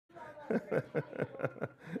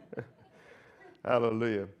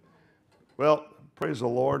Hallelujah. Well, praise the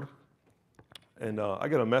Lord. And I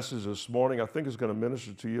got a message this morning I think is going to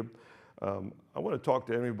minister to you. I want to talk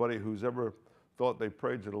to anybody who's ever thought they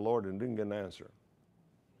prayed to the Lord and didn't get an answer.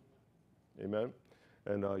 Amen.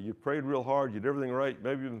 And you prayed real hard, you did everything right,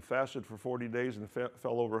 maybe even fasted for 40 days and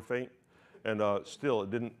fell over faint, and still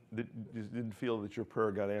you didn't feel that your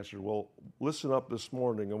prayer got answered. Well, listen up this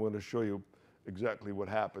morning. I'm going to show you exactly what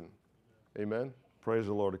happened. Amen. Praise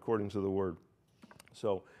the Lord according to the Word.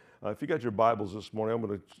 So if you got your Bibles this morning, I'm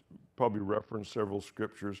going to probably reference several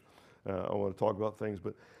scriptures. I want to talk about things,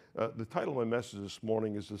 but the title of my message this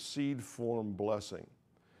morning is The Seed Form Blessing.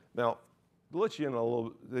 Now, to let you in a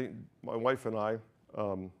little, my wife and I,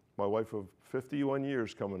 my wife of 51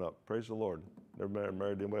 years coming up, praise the Lord. Never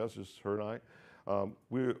married anybody else, just her and I.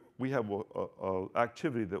 We have a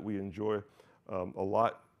activity that we enjoy a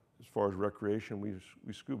lot as far as recreation.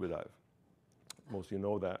 We scuba dive. Most of you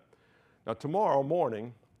know that. Now, tomorrow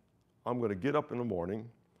morning, I'm going to get up in the morning,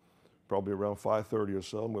 probably around 5:30 or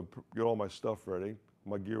so. I'm going to get all my stuff ready.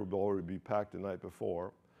 My gear will already be packed the night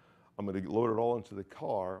before. I'm going to load it all into the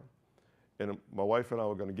car. And my wife and I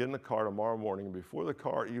are going to get in the car tomorrow morning. And before the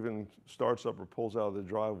car even starts up or pulls out of the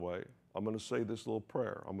driveway, I'm going to say this little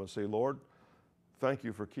prayer. I'm going to say, Lord, thank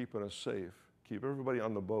you for keeping us safe. Keep everybody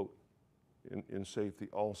on the boat in safety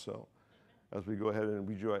also as we go ahead and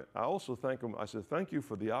enjoy it. I also thank him. I said, thank you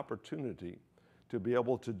for the opportunity to be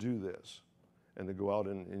able to do this and to go out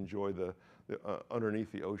and enjoy the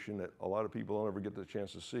underneath the ocean that a lot of people don't ever get the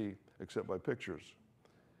chance to see except by pictures.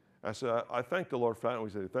 I said, I thank the Lord for that. And we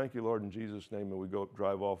say, thank you, Lord, in Jesus' name. And we go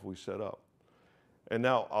drive off, we set up. And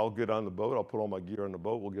now I'll get on the boat. I'll put all my gear on the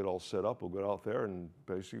boat. We'll get all set up. We'll go out there. And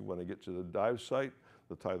basically, when I get to the dive site,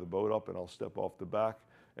 they'll tie the boat up and I'll step off the back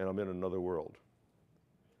and I'm in another world.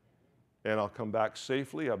 And I'll come back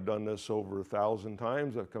safely. I've done this over 1,000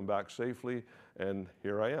 times. I've come back safely and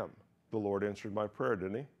here I am. The Lord answered my prayer,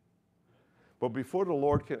 didn't he? But before the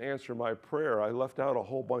Lord can answer my prayer, I left out a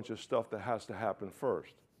whole bunch of stuff that has to happen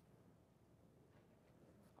first.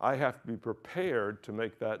 I have to be prepared to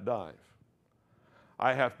make that dive.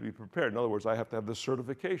 I have to be prepared. In other words, I have to have the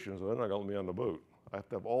certifications. They're not going to let me on the boat. I have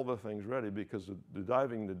to have all the things ready because the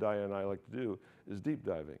diving that Dianne and I like to do is deep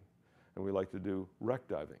diving. And we like to do wreck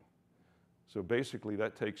diving. So basically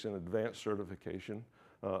that takes an advanced certification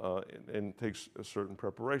and takes a certain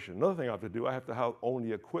preparation. Another thing I have to do, I have to own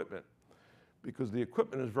the equipment because the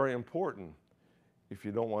equipment is very important if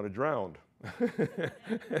you don't want to drown.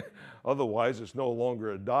 Otherwise, it's no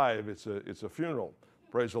longer a dive, it's a funeral.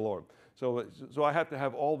 Praise the Lord. So I have to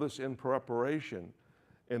have all this in preparation,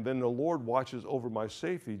 and then the Lord watches over my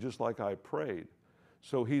safety just like I prayed.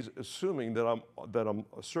 So he's assuming that I'm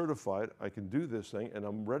certified, I can do this thing, and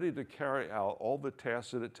I'm ready to carry out all the tasks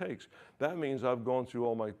that it takes. That means I've gone through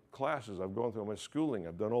all my classes, I've gone through all my schooling,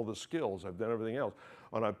 I've done all the skills, I've done everything else.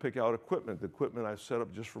 And I pick out equipment. The equipment I've set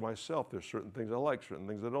up just for myself. There's certain things I like, certain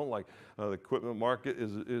things I don't like. The equipment market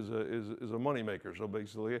is a moneymaker. So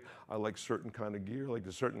basically, I like certain kind of gear, like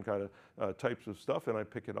the certain kind of types of stuff, and I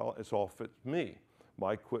pick it all. It's all fits me.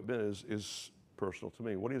 My equipment is personal to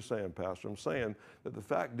me. What are you saying, Pastor? I'm saying that the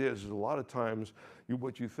fact is a lot of times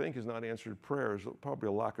what you think is not answered prayer is probably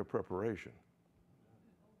a lack of preparation.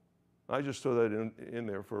 I just throw that in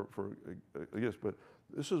there for yes, but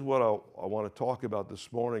this is what I want to talk about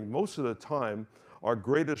this morning. Most of the time, our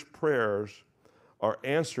greatest prayers are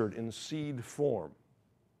answered in seed form.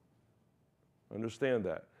 Understand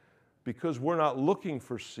that. Because we're not looking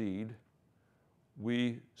for seed,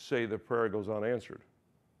 we say the prayer goes unanswered.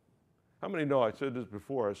 How many know, I said this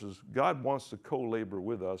before, I says, God wants to co-labor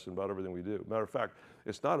with us in about everything we do. Matter of fact,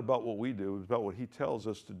 it's not about what we do, it's about what he tells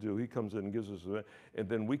us to do. He comes in and gives us, and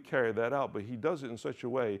then we carry that out, but he does it in such a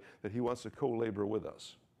way that he wants to co-labor with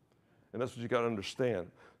us. And that's what you got to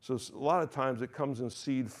understand. So a lot of times it comes in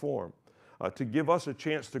seed form to give us a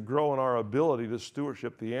chance to grow in our ability to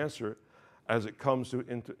stewardship the answer as it comes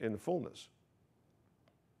in fullness.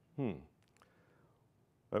 We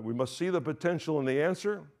must see the potential in the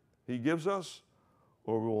answer he gives us,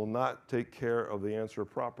 or we will not take care of the answer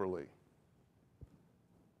properly.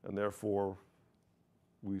 And therefore,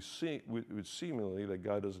 we seemingly that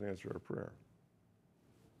God doesn't answer our prayer.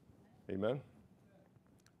 Amen?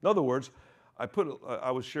 In other words,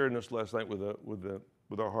 I was sharing this last night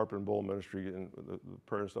with our harp and bowl ministry and the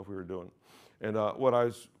prayer and stuff we were doing. And what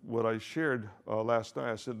I shared last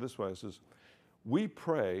night, I said this way, I says, we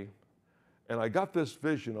pray, and I got this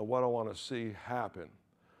vision of what I want to see happen.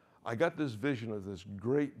 I got this vision of this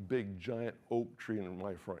great big giant oak tree in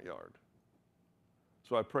my front yard.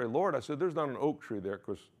 So I pray, Lord, I said, there's not an oak tree there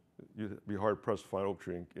because You'd be hard pressed to find oak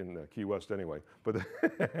tree in Key West anyway. But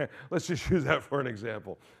let's just use that for an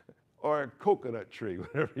example. Or a coconut tree,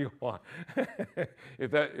 whatever you want, if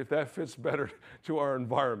that fits better to our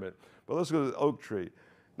environment. But let's go to the oak tree.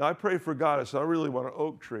 Now I pray for God. I said I really want an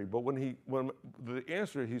oak tree. But when the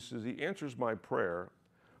answer, he says he answers my prayer,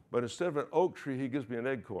 but instead of an oak tree, he gives me an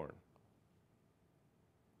acorn.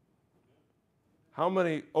 How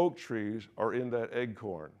many oak trees are in that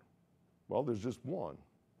acorn? Well, there's just one.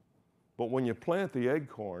 But when you plant the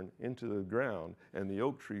acorn into the ground and the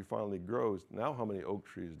oak tree finally grows, now how many oak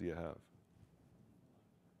trees do you have?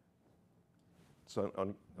 It's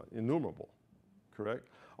innumerable, correct?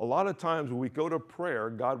 A lot of times when we go to prayer,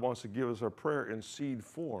 God wants to give us our prayer in seed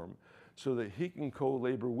form so that he can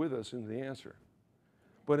co-labor with us in the answer.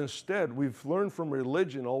 But instead, we've learned from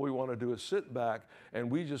religion, all we want to do is sit back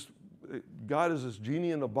and God is this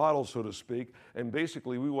genie in a bottle, so to speak, and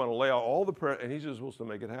basically we want to lay out all the prayer and he's just supposed to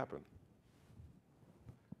make it happen.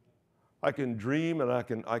 I can dream and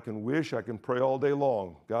I can wish, I can pray all day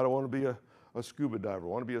long. God, I want to be a scuba diver. I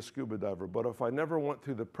want to be a scuba diver. But if I never went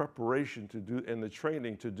through the preparation to do and the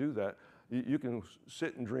training to do that, you can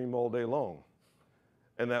sit and dream all day long.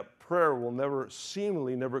 And that prayer will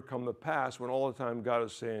seemingly never come to pass when all the time God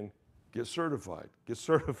is saying, get certified,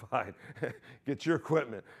 get your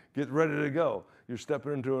equipment, get ready to go. You're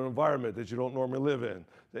stepping into an environment that you don't normally live in,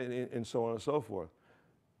 and so on and so forth.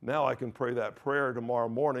 Now I can pray that prayer tomorrow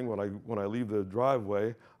morning when I leave the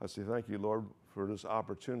driveway. I say, thank you, Lord, for this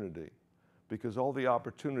opportunity. Because all the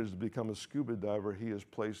opportunities to become a scuba diver he has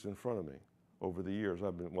placed in front of me over the years.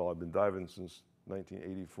 I've been diving since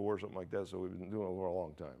 1984, something like that, so we've been doing it for a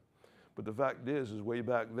long time. But the fact is way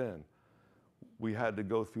back then, we had to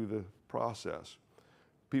go through the process.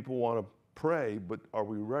 People want to pray, but are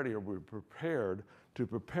we ready? Are we prepared to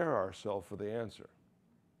prepare ourselves for the answer?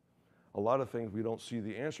 A lot of things we don't see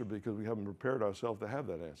the answer because we haven't prepared ourselves to have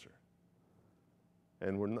that answer.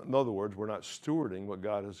 And in other words, we're not stewarding what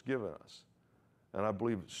God has given us. And I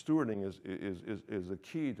believe stewarding is the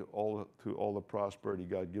key to all the prosperity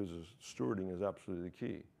God gives us. Stewarding is absolutely the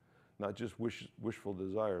key. Not just wishful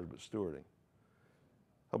desires, but stewarding.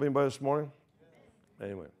 Help anybody this morning?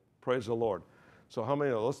 Anyway, praise the Lord. So how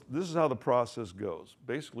many of us, this is how the process goes.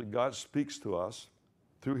 Basically, God speaks to us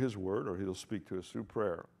through his word, or he'll speak to us through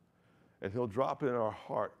prayer. And he'll drop in our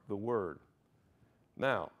heart the word.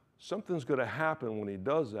 Now, something's going to happen when he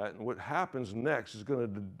does that, and what happens next is going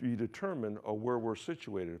to be determined of where we're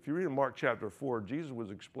situated. If you read in Mark chapter 4, Jesus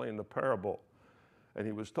was explaining the parable, and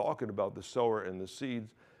he was talking about the sower and the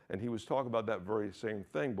seeds, and he was talking about that very same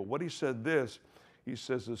thing. But what he said he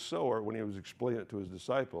says the sower, when he was explaining it to his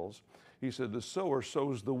disciples, he said the sower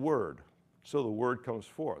sows the word, so the word comes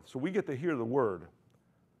forth. So we get to hear the word.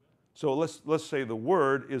 So let's say the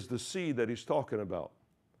word is the seed that he's talking about.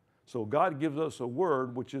 So God gives us a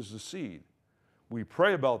word, which is the seed. We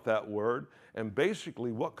pray about that word, and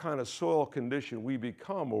basically what kind of soil condition we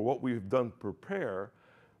become or what we've done prepare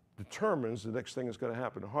determines the next thing that's going to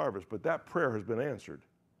happen to harvest. But that prayer has been answered,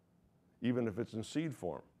 even if it's in seed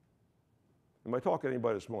form. Am I talking to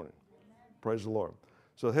anybody this morning? Amen. Praise the Lord.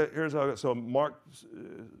 So here's how. So Mark,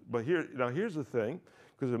 but here's the thing,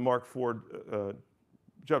 because in Mark 4.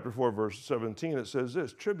 Chapter 4, verse 17, it says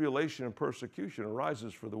this: tribulation and persecution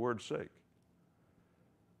arises for the word's sake.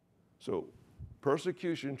 So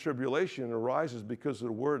persecution, tribulation arises because of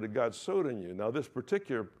the word that God sowed in you. Now this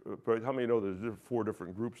particular, how many know there's 4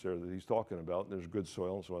 different groups there that he's talking about? There's good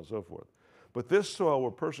soil and so on and so forth. But this soil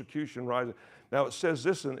where persecution rises, now it says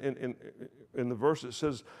this in the verse, it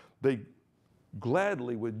says, they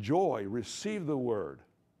gladly, with joy, receive the word.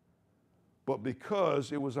 But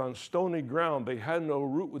because it was on stony ground, they had no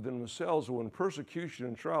root within themselves. When persecution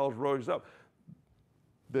and trials rose up,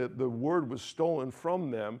 the word was stolen from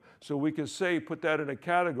them. So we could say, put that in a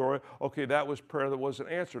category, okay, that was prayer that wasn't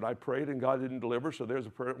answered. I prayed and God didn't deliver, so there's a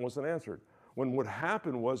prayer that wasn't answered. When what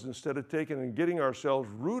happened was, instead of taking and getting ourselves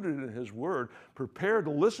rooted in his word, prepared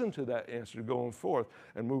to listen to that answer going forth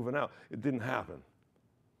and moving out, it didn't happen.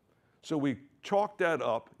 So we chalked that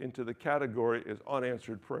up into the category as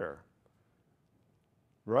unanswered prayer.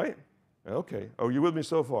 Right? Okay. Are you with me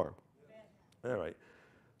so far? All right.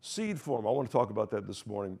 Seed form. I want to talk about that this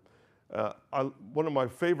morning. One of my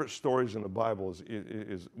favorite stories in the Bible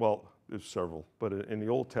is there's several, but in the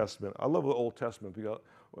Old Testament, I love the Old Testament because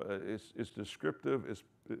it's descriptive.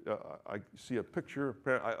 I see a picture.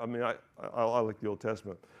 I like the Old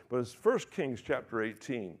Testament. But it's 1 Kings chapter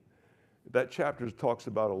 18. That chapter talks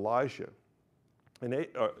about Elijah and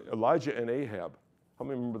Ahab. How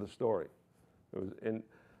many remember the story?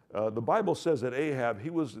 The Bible says that Ahab, he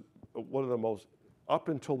was one of the most, up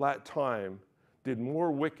until that time, did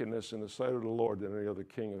more wickedness in the sight of the Lord than any other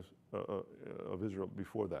king of Israel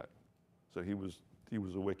before that. So he was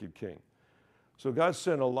a wicked king. So God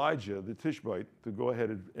sent Elijah, the Tishbite, to go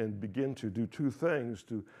ahead and begin to do two things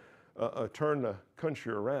to turn the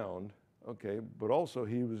country around. Okay, but also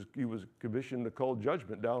he was commissioned to call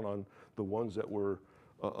judgment down on the ones that were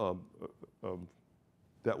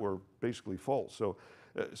basically false.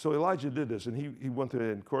 So Elijah did this, and he went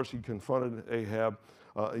there, and of course he confronted Ahab.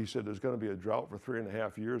 He said there's going to be a drought for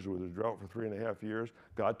 3.5 years. There was a drought for 3.5 years.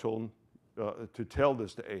 God told him to tell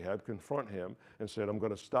this to Ahab, confront him, and said, I'm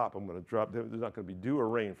going to stop. I'm going to drop. There's not going to be dew or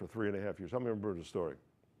rain for 3.5 years. How many remember the story?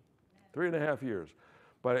 3.5 years.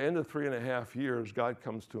 By the end of 3.5 years, God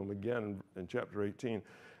comes to him again in chapter 18, and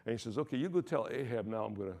he says, okay, you go tell Ahab now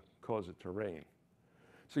I'm going to cause it to rain.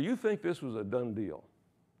 So you think this was a done deal.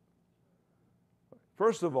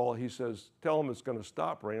 First of all, he says, tell him it's going to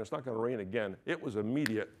stop raining. It's not going to rain again. It was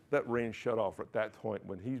immediate. That rain shut off at that point.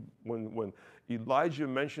 When Elijah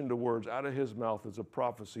mentioned the words out of his mouth as a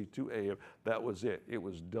prophecy to Ahab, that was it. It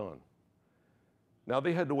was done. Now,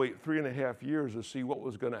 they had to wait 3.5 years to see what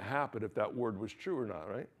was going to happen if that word was true or not,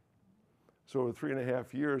 right? So over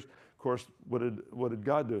 3.5 years, of course, what did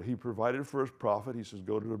God do? He provided for his prophet. He says,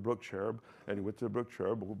 go to the brook Cherub. And he went to the brook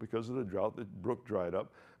Cherub. Well, because of the drought, the brook dried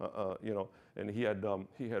up, and he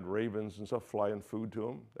had ravens and stuff flying food to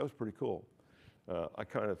him. That was pretty cool. I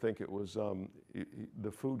kind of think it was,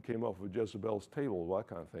 the food came off of Jezebel's table. Well, I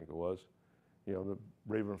kind of think it was. You know, the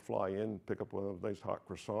raven fly in, pick up one of those nice hot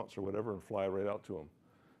croissants or whatever, and fly right out to him.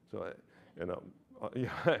 So,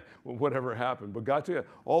 whatever happened. But God,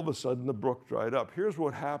 all of a sudden the brook dried up. Here's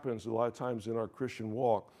what happens a lot of times in our Christian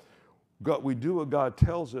walk. We do what God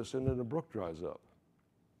tells us, and then the brook dries up.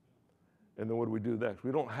 And then what do we do next?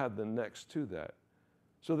 We don't have the next to that.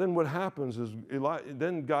 So then what happens is,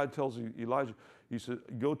 then God tells Elijah, he said,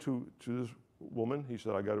 go to this woman. He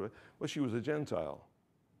said, I got to, well, she was a Gentile.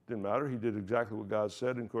 Didn't matter. He did exactly what God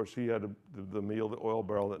said. And of course, he had the meal, the oil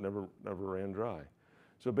barrel that never ran dry.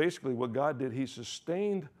 So basically what God did, he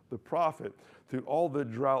sustained the prophet through all the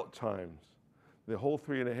drought times, the whole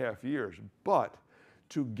 3.5 years. But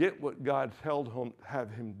to get what God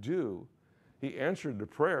had him do, he answered the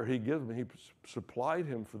prayer he gave him. He supplied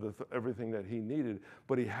him for everything that he needed,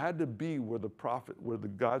 but he had to be where the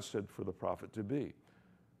God said for the prophet to be.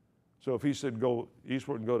 So if he said go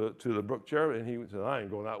eastward and go to the brook Cherub, and he said, I ain't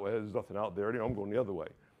going that way, there's nothing out there, I'm going the other way.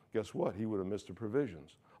 Guess what? He would have missed the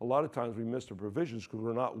provisions. A lot of times we miss the provisions because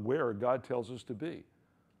we're not where God tells us to be.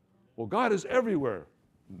 Well, God is everywhere.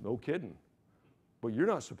 No kidding. But you're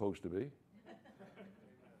not supposed to be.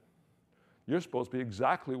 You're supposed to be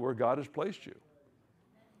exactly where God has placed you.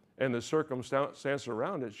 And the circumstance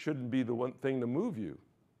around it shouldn't be the one thing to move you.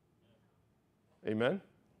 Amen?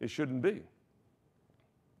 It shouldn't be.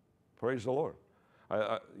 Praise the Lord.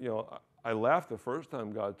 I laughed the first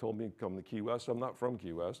time God told me to come to Key West. I'm not from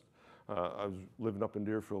Key West. I was living up in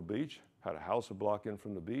Deerfield Beach, had a house a block in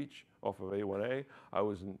from the beach off of A1A.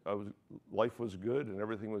 Life was good and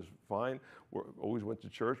everything was fine. Always went to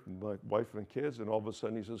church with my wife and kids, and all of a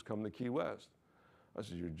sudden he says, come to Key West. I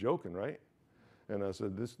said, you're joking, right? And I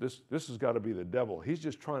said, this has got to be the devil. He's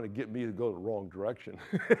just trying to get me to go the wrong direction.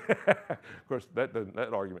 Of course, that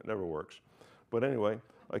argument never works. But anyway,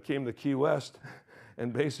 I came to Key West,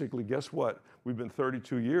 and basically, guess what? We've been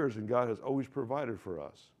 32 years, and God has always provided for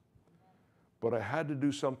us. But I had to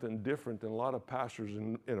do something different than a lot of pastors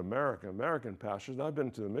in America, American pastors. And I've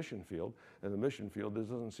been to the mission field, and the mission field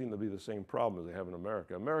doesn't seem to be the same problem as they have in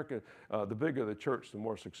America. The bigger the church, the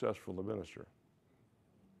more successful the minister.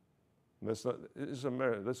 And that's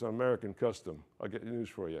an American custom. I'll get news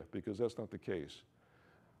for you, because that's not the case.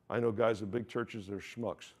 I know guys in big churches, they're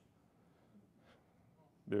schmucks.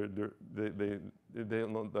 They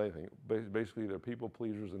don't know anything. Basically, they're people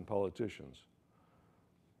pleasers and politicians.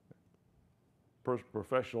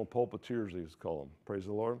 Professional pulpiteers, they call them. Praise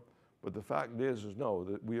the Lord. But the fact is no,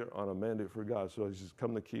 that we are on a mandate for God. So he says,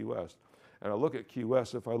 come to Key West. And I look at Key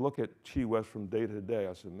West. If I look at Key West from day to day,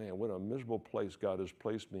 I said, man, what a miserable place God has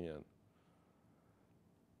placed me in.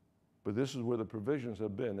 But this is where the provisions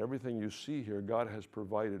have been. Everything you see here, God has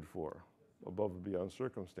provided for, above and beyond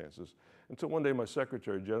circumstances. Until one day my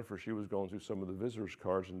secretary, Jennifer, she was going through some of the visitors'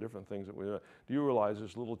 cards and different things that we do. You realize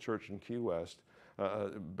this little church in Key West,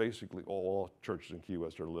 basically all churches in Key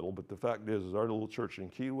West are little, but the fact is our little church in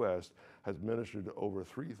Key West has ministered to over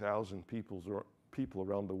 3,000 people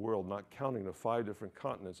around the world, not counting the 5 different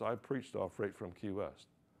continents I preached off right from Key West.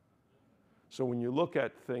 So when you look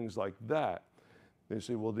at things like that, they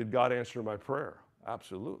say, well, did God answer my prayer?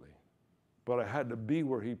 Absolutely. But I had to be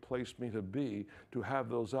where he placed me to be to have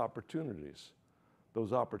those opportunities.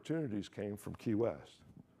 Those opportunities came from Key West.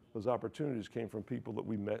 Those opportunities came from people that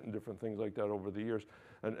we met and different things like that over the years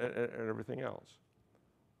and everything else.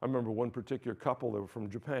 I remember one particular couple that were from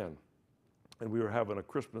Japan, and we were having a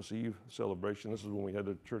Christmas Eve celebration. This is when we had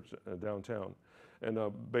the church downtown. And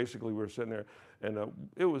basically we were sitting there, and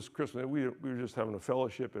it was Christmas. We were just having a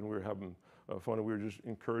fellowship, and we were having fun, and we were just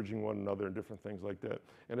encouraging one another and different things like that.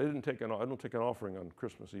 And I don't take an offering on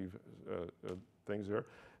Christmas Eve things there.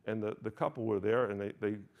 And the couple were there, and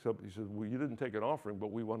he said, well, you didn't take an offering,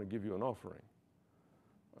 but we want to give you an offering.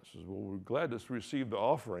 I said, well, we're glad to receive the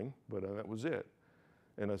offering, but that was it.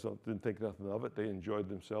 And I didn't think nothing of it. They enjoyed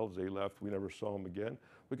themselves. They left. We never saw them again.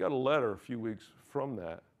 We got a letter a few weeks from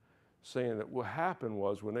that saying that what happened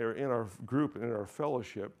was when they were in our group and in our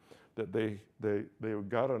fellowship that they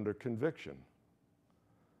got under conviction.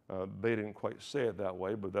 They didn't quite say it that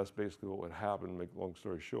way, but that's basically what would happen, make a long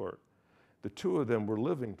story short. The two of them were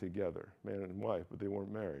living together, man and wife, but they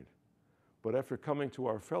weren't married. But after coming to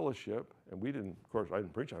our fellowship, and we didn't, of course, I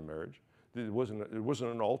didn't preach on marriage. It wasn't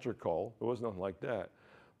an altar call. It wasn't nothing like that.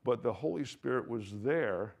 But the Holy Spirit was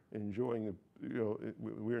there enjoying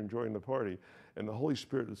we were enjoying the party, and the Holy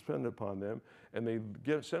Spirit descended upon them, and they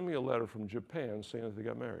sent me a letter from Japan saying that they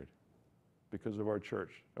got married because of our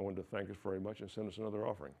church. I wanted to thank us very much and send us another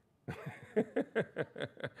offering.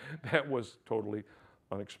 That was totally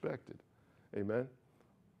unexpected. Amen?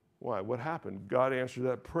 Why? What happened? God answered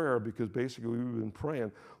that prayer because basically we've been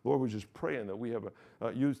praying. Lord, we're just praying that we have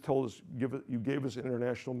you told us, you gave us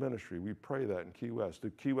international ministry. We pray that in Key West.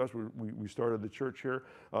 The Key West, we started the church here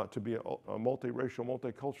to be a multiracial,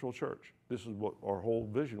 multicultural church. This is what our whole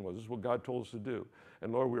vision was. This is what God told us to do.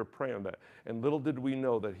 And Lord, we were praying that. And little did we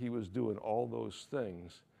know that he was doing all those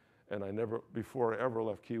things, and before I ever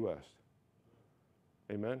left Key West.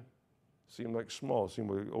 Amen? Seemed like small,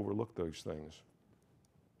 seemed like we overlooked those things.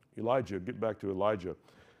 Elijah, get back to Elijah.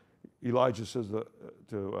 Elijah says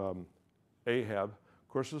to Ahab, of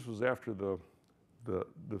course this was after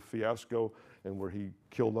the fiasco and where he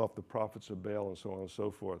killed off the prophets of Baal and so on and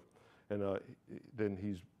so forth. And then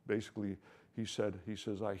he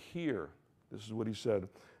says, I hear, this is what he said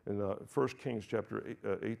in 1 Kings chapter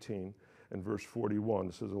 18 and verse 41.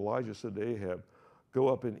 It says, Elijah said to Ahab, go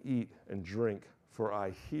up and eat and drink, for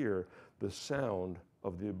I hear the sound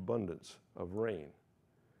of the abundance of rain.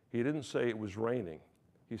 He didn't say it was raining.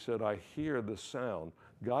 He said, I hear the sound.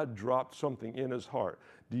 God dropped something in his heart.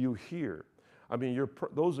 Do you hear? I mean,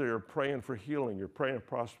 those that are praying for healing, you're praying for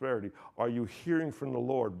prosperity. Are you hearing from the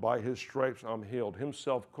Lord? By his stripes I'm healed.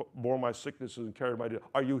 Himself bore my sicknesses and carried my disease.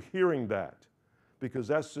 Are you hearing that? Because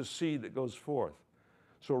that's the seed that goes forth.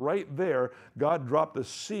 So right there, God dropped the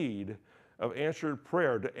seed of answered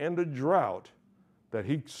prayer to end a drought that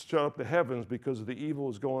he shut up the heavens because of the evil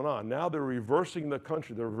was going on. Now they're reversing the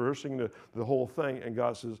country. They're reversing the whole thing. And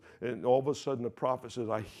God says, and all of a sudden the prophet says,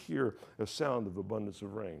 I hear a sound of abundance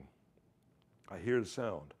of rain. I hear the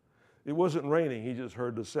sound. It wasn't raining. He just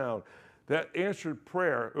heard the sound. That answered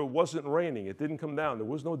prayer, it wasn't raining. It didn't come down. There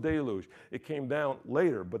was no deluge. It came down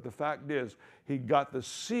later. But the fact is, he got the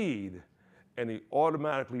seed and he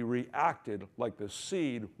automatically reacted like the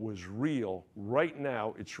seed was real. Right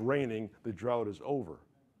now, it's raining. The drought is over.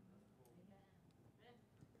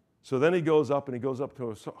 So then he goes up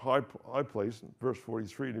to a high place, verse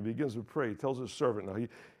 43, and he begins to pray. He tells his servant, now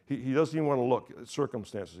he doesn't even want to look at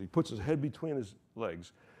circumstances. He puts his head between his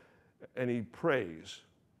legs, and he prays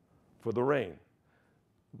for the rain.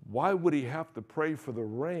 Why would he have to pray for the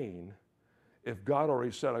rain if God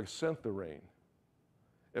already said, I sent the rain?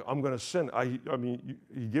 I'm going to send, he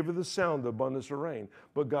gave it the sound, the abundance of rain,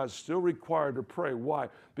 but God's still required to pray. Why?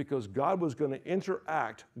 Because God was going to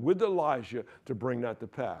interact with Elijah to bring that to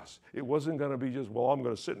pass. It wasn't going to be just, well, I'm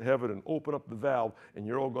going to sit in heaven and open up the valve and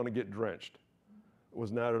you're all going to get drenched. It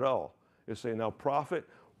was not at all. It's saying, now prophet,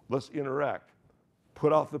 let's interact.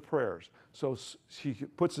 Put out the prayers. So he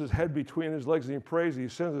puts his head between his legs and he prays. He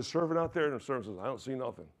sends his servant out there and the servant says, I don't see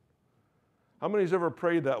nothing. How many's ever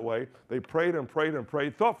prayed that way? They prayed and prayed and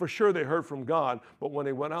prayed, thought for sure they heard from God, but when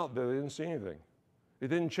they went out there, they didn't see anything. It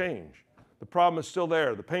didn't change. The problem is still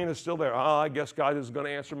there. The pain is still there. I guess God isn't going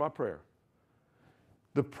to answer my prayer.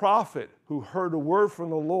 The prophet who heard a word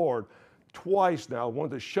from the Lord twice now,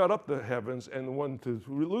 one to shut up the heavens and one to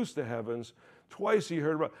loose the heavens, twice he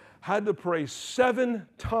heard about, had to pray 7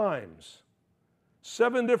 times.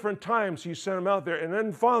 7 different times he sent him out there. And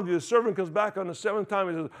then finally the servant comes back on the 7th time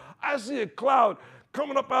and says, I see a cloud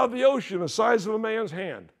coming up out of the ocean the size of a man's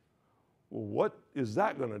hand. Well, what is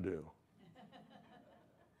that going to do?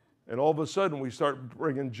 And all of a sudden we start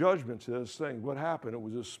bringing judgment to this thing. What happened? It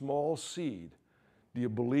was a small seed. Do you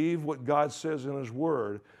believe what God says in his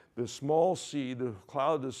word? this small seed, the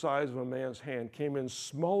cloud the size of a man's hand, came in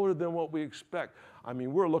smaller than what we expect. I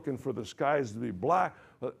mean, we're looking for the skies to be black,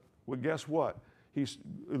 but well, guess what?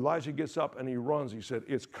 Elijah gets up and he runs. He said,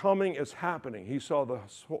 it's coming, it's happening. He saw the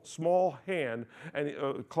small hand and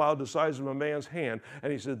a cloud the size of a man's hand,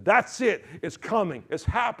 and he said, that's it, it's coming, it's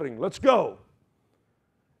happening, let's go.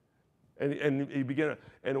 And he began,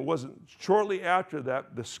 and it wasn't shortly after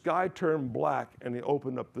that, the sky turned black and he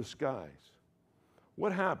opened up the skies.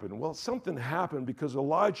 What happened? Well, something happened because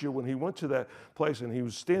Elijah, when he went to that place and he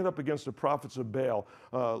was standing up against the prophets of Baal,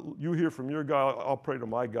 you hear from your God, I'll pray to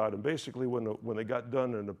my God. And basically when they got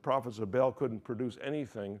done and the prophets of Baal couldn't produce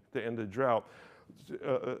anything to end the drought,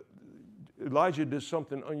 Elijah did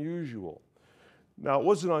something unusual. Now, it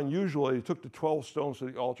wasn't unusual that he took the 12 stones to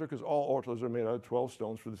the altar, because all altars are made out of 12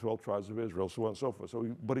 stones for the 12 tribes of Israel, so on and so forth.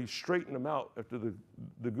 But he straightened them out after the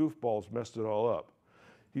goofballs messed it all up.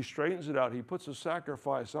 He straightens it out. He puts a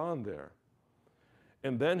sacrifice on there.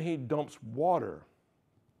 And then he dumps water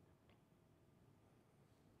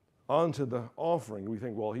onto the offering. We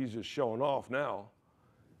think, well, he's just showing off now.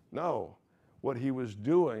 No. What he was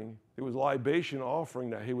doing, it was libation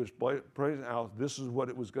offering that he was praising out. This is what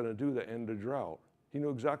it was going to do to end the drought. He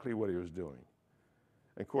knew exactly what he was doing.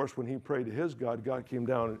 And of course, when he prayed to his God, God came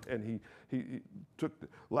down and he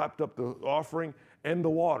lapped up the offering and the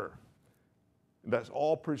water. That's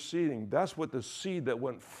all preceding. That's what the seed that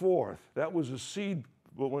went forth. That was the seed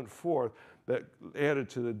that went forth that added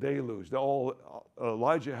to the deluge. All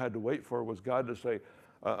Elijah had to wait for was God to say,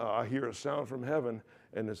 I hear a sound from heaven,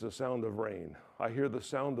 and it's the sound of rain. I hear the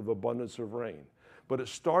sound of abundance of rain. But it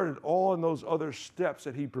started all in those other steps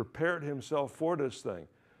that he prepared himself for this thing.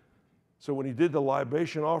 So when he did the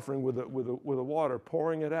libation offering with the water,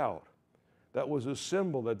 pouring it out, that was a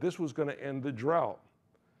symbol that this was going to end the drought.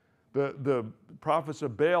 The prophets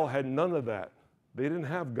of Baal had none of that. They didn't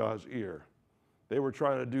have God's ear. They were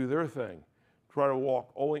trying to do their thing, try to walk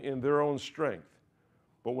only in their own strength.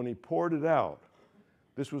 But when he poured it out,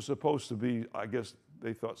 this was supposed to be, I guess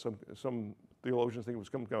they thought, some theologians think it was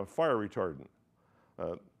some kind of fire retardant.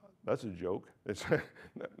 That's a joke.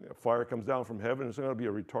 Fire comes down from heaven. It's not going to be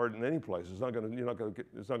a retardant in any place. It's not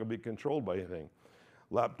going to be controlled by anything.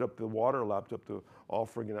 Lapped up the water, lapped up the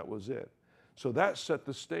offering, and that was it. So that set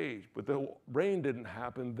the stage, but the rain didn't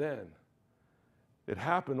happen then. It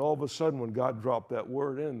happened all of a sudden when God dropped that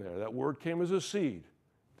word in there. That word came as a seed.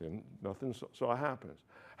 Then nothing so happens.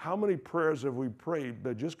 How many prayers have we prayed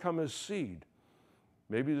that just come as seed?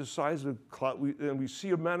 Maybe the size of cloud, and we see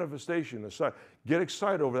a manifestation. Get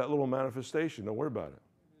excited over that little manifestation. Don't worry about it.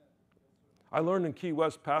 I learned in Key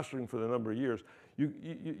West pastoring for a number of years,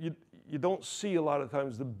 you don't see a lot of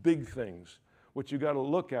times the big things. What you got to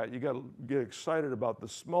look at, you got to get excited about the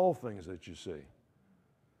small things that you see.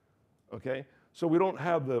 Okay? So we don't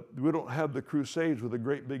have the crusades where the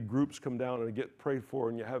great big groups come down and get prayed for,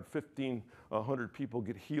 and you have 1,500 people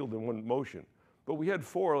get healed in one motion. But we had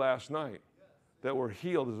 4 last night that were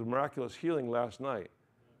healed. There's a miraculous healing last night.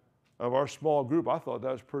 Of our small group, I thought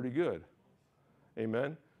that was pretty good.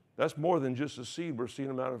 Amen? That's more than just a seed. We're seeing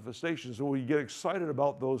a manifestation. So when you get excited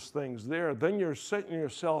about those things there, then you're setting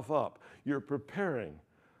yourself up. You're preparing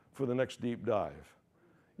for the next deep dive.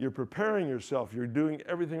 You're preparing yourself. You're doing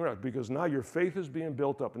everything right because now your faith is being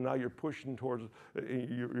built up, and now you're pushing towards,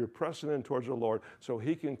 you're pressing in towards the Lord so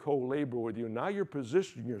He can co-labor with you. Now you're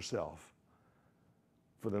positioning yourself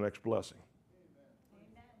for the next blessing.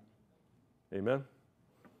 Amen. Amen?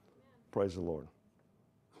 Praise the Lord.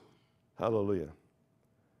 Hallelujah.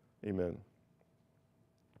 Amen.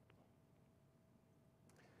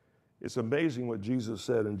 It's amazing what Jesus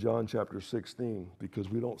said in John chapter 16, because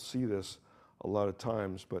we don't see this a lot of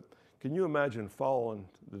times, but can you imagine following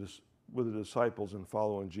with the disciples and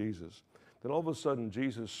following Jesus? Then all of a sudden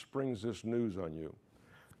Jesus springs this news on you.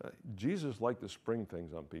 Jesus liked to spring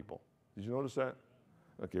things on people. Did you notice that?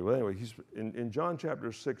 Okay, well anyway, in John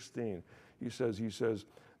chapter 16, he says,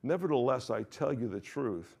 nevertheless I tell you the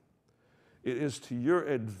truth. It is to your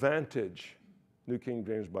advantage, New King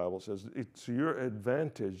James Bible says, it's to your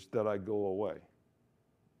advantage that I go away.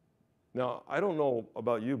 Now, I don't know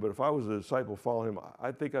about you, but if I was a disciple following him,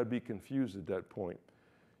 I think I'd be confused at that point.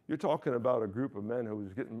 You're talking about a group of men who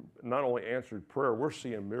was getting not only answered prayer, we're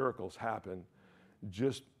seeing miracles happen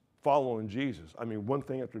just following Jesus. I mean, one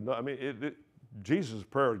thing after another. I mean, Jesus'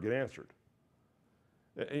 prayer would get answered.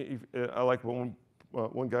 I like what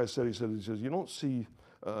one guy said, he says, you don't see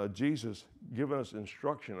Jesus giving us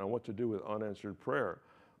instruction on what to do with unanswered prayer,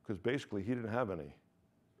 because basically he didn't have any.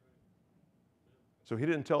 So he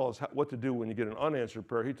didn't tell us what to do when you get an unanswered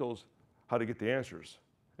prayer. He told us how to get the answers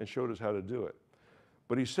and showed us how to do it.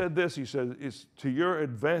 But he said this, he said, it's to your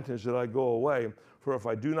advantage that I go away, for if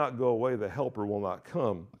I do not go away, the helper will not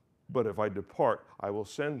come. But if I depart, I will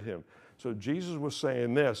send him. So Jesus was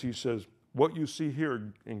saying this, he says, what you see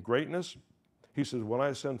here in greatness, he says, when I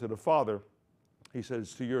ascend to the Father, he says,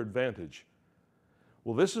 it's to your advantage.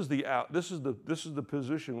 Well, this is the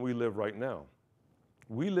position we live right now.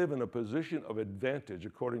 We live in a position of advantage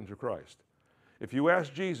according to Christ. If you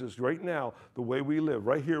ask Jesus right now, the way we live,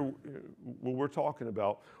 right here, what we're talking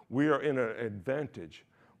about, we are in an advantage.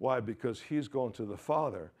 Why? Because he's going to the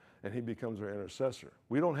Father and he becomes our intercessor.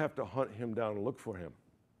 We don't have to hunt him down and look for him.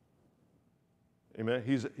 Amen?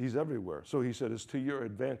 He's everywhere. So he said, it's to your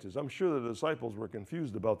advantage. I'm sure the disciples were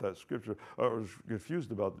confused about that scripture, or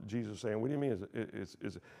confused about Jesus saying, what do you mean?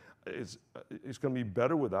 It's going to be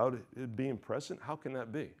better without it being present? How can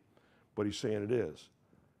that be? But he's saying it is.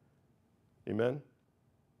 Amen?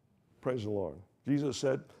 Praise the Lord. Jesus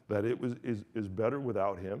said that it is better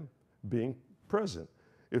without him being present.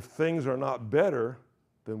 If things are not better,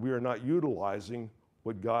 then we are not utilizing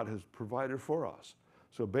what God has provided for us.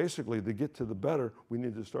 So basically, to get to the better, we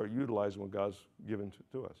need to start utilizing what God's given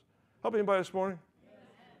to us. Help anybody this morning? Yes.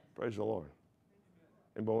 Praise the Lord.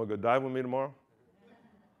 Anybody want to go dive with me tomorrow?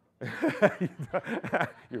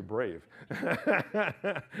 You're brave.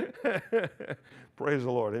 Praise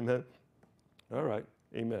the Lord. Amen. All right.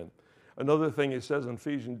 Amen. Another thing it says in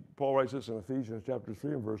Ephesians, Paul writes this in Ephesians chapter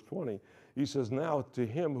 3 and verse 20. He says, now to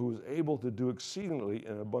him who is able to do exceedingly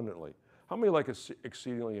and abundantly. How many like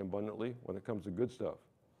exceedingly abundantly when it comes to good stuff?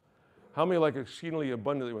 How many like exceedingly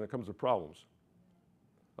abundantly when it comes to problems?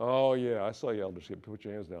 Oh, yeah, I saw you, elders. Put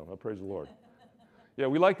your hands down. I praise the Lord. Yeah,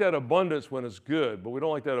 we like that abundance when it's good, but we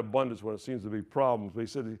don't like that abundance when it seems to be problems. But he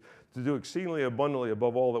said to do exceedingly abundantly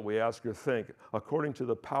above all that we ask or think, according to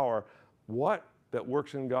the power, what? That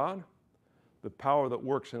works in God? The power that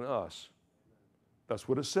works in us. That's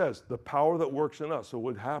what it says, the power that works in us. So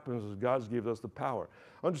what happens is God's given us the power.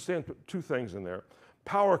 Understand two things in there.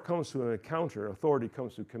 Power comes through an encounter, authority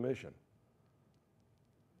comes through commission.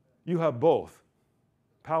 You have both,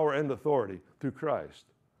 power and authority through Christ.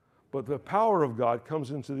 But the power of God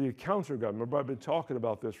comes into the encounter of God. Remember, I've been talking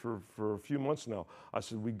about this for a few months now. I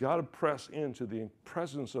said, we got to press into the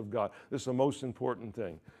presence of God. This is the most important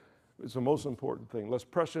thing. It's the most important thing. Let's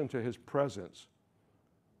press into his presence.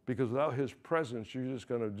 Because without his presence, you're just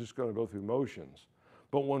going to go through motions.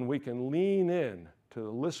 But when we can lean in to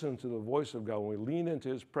listen to the voice of God, when we lean into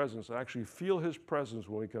his presence and actually feel his presence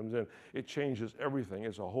when he comes in, it changes everything.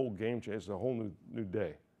 It's a whole game change. It's a whole new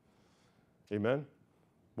day. Amen?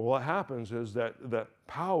 But what happens is that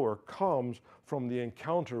power comes from the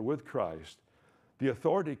encounter with Christ. The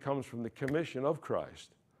authority comes from the commission of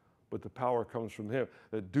Christ. But the power comes from him.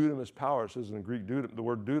 That dunamis power, it says in the Greek, the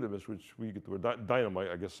word dunamis, which we get the word dynamite,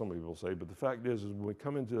 I guess some people say. But the fact is when we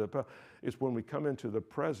come into it's when we come into the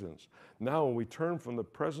presence. Now when we turn from the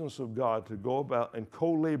presence of God to go about and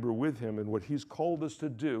co-labor with him in what he's called us to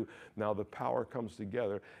do, now the power comes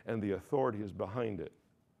together and the authority is behind it.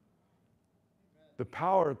 The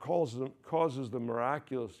power causes the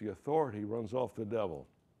miraculous, the authority runs off the devil.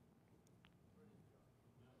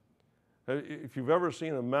 If you've ever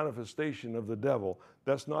seen a manifestation of the devil,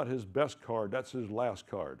 that's not his best card, that's his last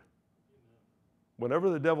card.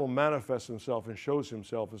 Whenever the devil manifests himself and shows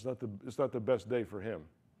himself, it's not the best day for him.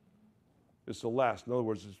 It's the last. In other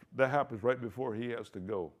words, that happens right before he has to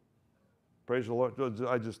go. Praise the Lord.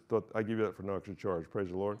 I just thought I'd give you that for no extra charge. Praise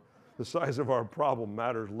the Lord. The size of our problem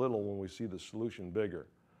matters little when we see the solution bigger.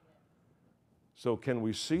 So can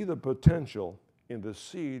we see the potential in the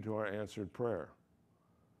seed to our answered prayer?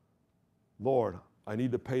 Lord, I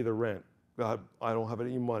need to pay the rent. God, I don't have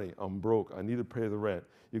any money. I'm broke. I need to pay the rent.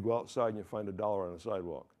 You go outside and you find $1 on the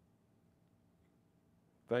sidewalk.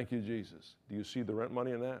 Thank you, Jesus. Do you see the rent money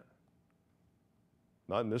in that?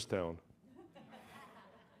 Not in this town.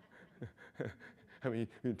 I mean,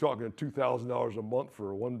 you're talking $2,000 a month for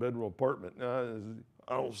a one-bedroom apartment.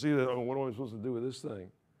 I don't see that. What am I supposed to do with this thing?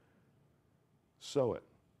 Sow it.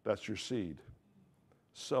 That's your seed.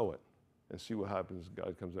 Sow it and see what happens.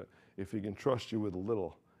 God comes in. If he can trust you with a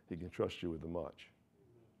little, he can trust you with the much.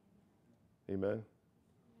 Amen?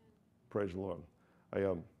 Praise the Lord.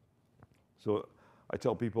 So I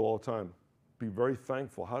tell people all the time, be very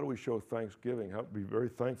thankful. How do we show thanksgiving? Be very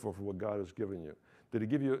thankful for what God has given you.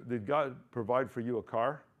 Did God provide for you a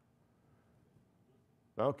car?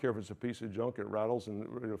 I don't care if it's a piece of junk, it rattles and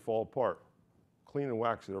it'll fall apart. Clean and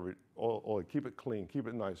wax it keep it clean, keep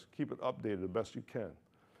it nice, keep it updated the best you can.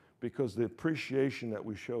 Because the appreciation that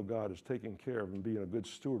we show God is taking care of and being a good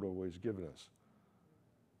steward of what he's given us.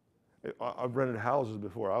 I've rented houses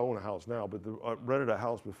before. I own a house now, but I've rented a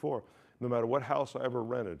house before. No matter what house I ever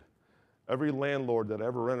rented, every landlord that I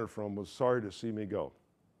ever rented from was sorry to see me go,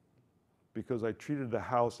 because I treated the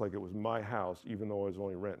house like it was my house, even though I was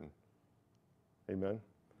only renting. Amen?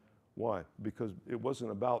 Why? Because it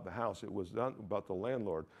wasn't about the house. It was not about the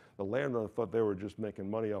landlord. The landlord thought they were just making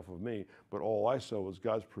money off of me, but all I saw was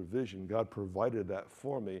God's provision. God provided that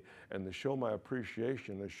for me, and to show my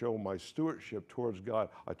appreciation, to show my stewardship towards God,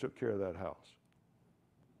 I took care of that house.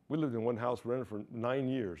 We lived in one house rented for 9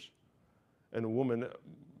 years, and a woman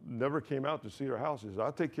never came out to see her house. She said,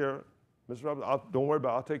 I'll take care of it. Mr. Robbins, don't worry about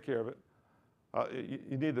it. I'll take care of it.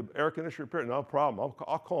 You need the air conditioner repaired? No problem.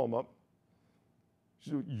 I'll call them up. She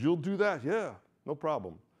said, you'll do that? Yeah, no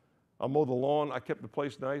problem. I'll mow the lawn. I kept the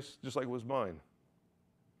place nice, just like it was mine.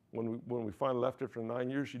 When we finally left after 9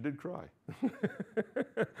 years, she did cry.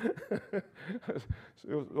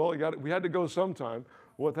 We had to go sometime.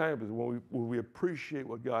 What happens when we appreciate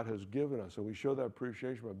what God has given us, and we show that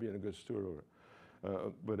appreciation by being a good steward of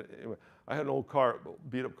it. But anyway, I had an old car,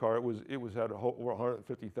 beat up car. It had over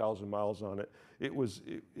 150,000 miles on it. It was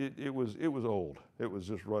old. It was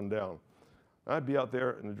just run down. I'd be out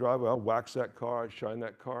there in the driveway. I'd wax that car. I'd shine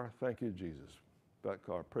that car. Thank you, Jesus. That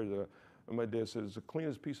car. Praise God. And my dad said, it's the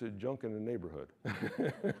cleanest piece of junk in the neighborhood.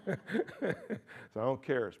 So I don't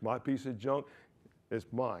care. It's my piece of junk. It's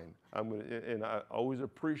mine. And I always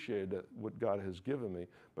appreciated that what God has given me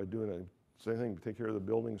by doing the same thing. Take care of the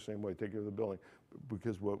building, same way. Take care of the building.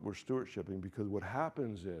 Because what we're stewardshiping. Because what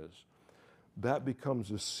happens is that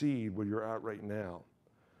becomes a seed where you're at right now.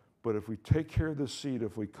 But if we take care of the seed,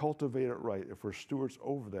 if we cultivate it right, if we're stewards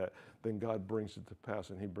over that, then God brings it to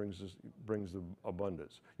pass, and he brings the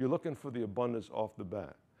abundance. You're looking for the abundance off the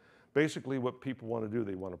bat. Basically, what people want to do,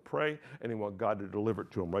 they want to pray, and they want God to deliver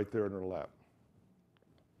it to them right there in their lap.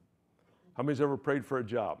 How many's ever prayed for a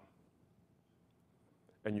job,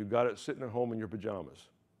 and you got it sitting at home in your pajamas?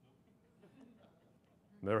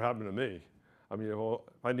 Never happened to me. I mean, if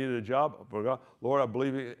I needed a job, Lord, I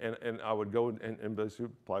believe you, and I would go and basically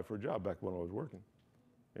apply for a job back when I was working.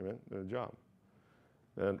 Amen, a job.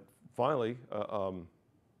 And finally,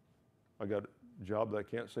 I got a job that I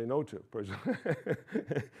can't say no to. Praise God.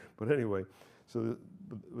 But anyway,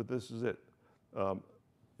 but this is it.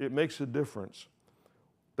 It makes a difference.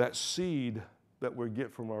 That seed that we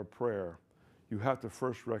get from our prayer, you have to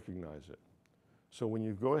first recognize it. So when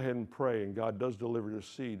you go ahead and pray and God does deliver your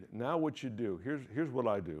seed, now what you do, here's what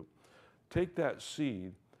I do. Take that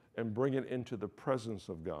seed and bring it into the presence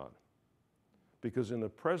of God. Because in the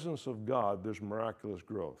presence of God, there's miraculous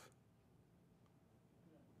growth.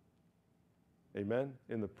 Amen?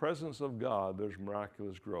 In the presence of God, there's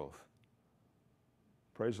miraculous growth.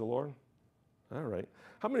 Praise the Lord. All right.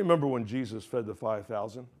 How many remember when Jesus fed the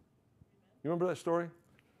 5,000? You remember that story?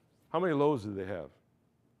 How many loaves did they have?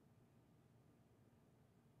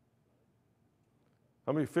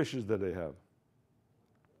 How many fishes did they have?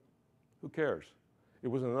 Who cares? It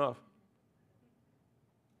wasn't enough.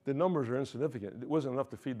 The numbers are insignificant. It wasn't enough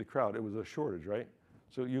to feed the crowd. It was a shortage, right?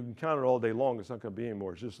 So you can count it all day long. It's not going to be any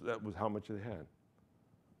more. It's just that was how much they had.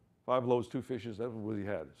 5 loaves, 2 fishes, that's what he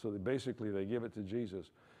had. So they give it to Jesus.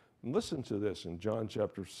 And listen to this in John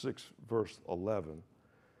chapter 6, verse 11.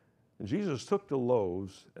 And Jesus took the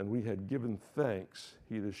loaves, and we had given thanks.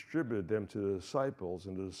 He distributed them to the disciples,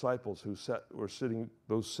 and the disciples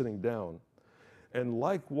those sitting down. And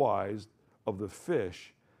likewise of the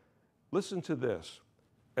fish, listen to this,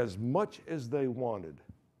 as much as they wanted.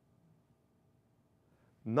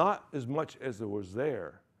 Not as much as there was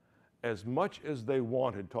there, as much as they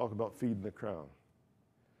wanted. Talk about feeding the crowd.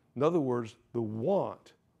 In other words, the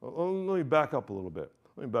want. Let me back up a little bit.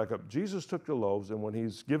 Let me back up. Jesus took the loaves, and when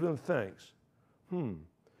he's given thanks,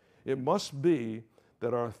 it must be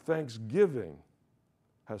that our thanksgiving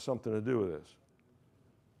has something to do with this.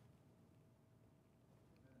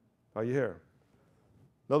 Are you here?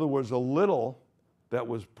 In other words, a little that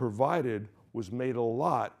was provided was made a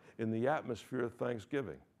lot in the atmosphere of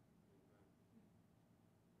thanksgiving.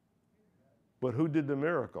 But who did the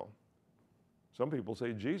miracle? Some people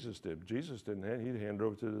say Jesus did. Jesus didn't. He'd hand it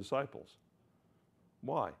over to the disciples.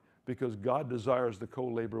 Why? Because God desires to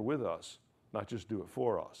co-labor with us, not just do it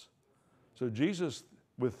for us. So Jesus,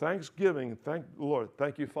 with thanksgiving, thank the Lord,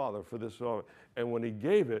 thank you, Father, for this. And when he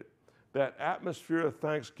gave it, that atmosphere of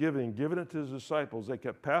thanksgiving, giving it to his disciples, they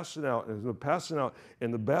kept passing out, and passing out,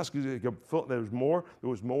 and the baskets, they kept filling. There was more, there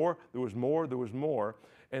was more, there was more, there was more.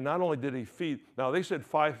 And not only did he feed, now they said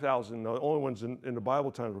 5,000, the only ones in the Bible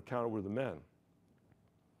times were counted were the men.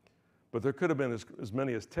 But there could have been as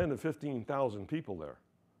many as 10 to 15,000 people there,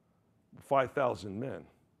 5,000 men.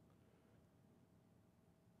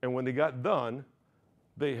 And when they got done,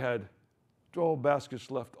 they had 12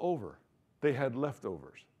 baskets left over. they had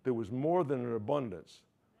leftovers. There was more than an abundance.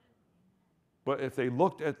 But if they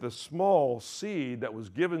looked at the small seed that was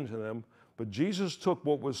given to them, but Jesus took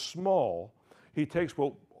what was small, he takes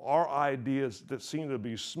what our ideas that seem to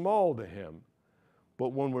be small to him, but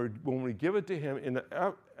when we give it to him in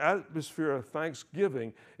the atmosphere of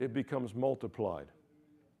thanksgiving, it becomes multiplied.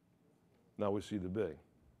 Now we see the big.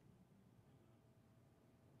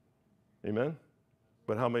 Amen?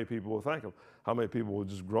 But how many people will thank him? How many people will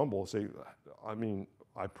just grumble and say,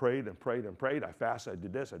 I prayed and prayed and prayed, I fasted, I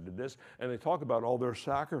did this, and they talk about all their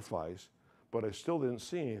sacrifice, but I still didn't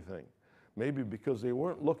see anything. Maybe because they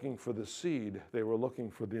weren't looking for the seed, they were looking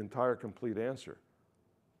for the entire complete answer.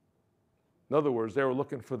 In other words, they were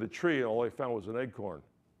looking for the tree and all they found was an acorn.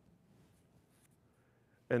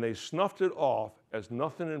 And they snuffed it off as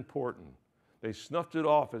nothing important. They snuffed it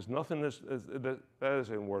off as nothing, that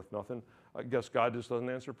isn't worth nothing. I guess God just doesn't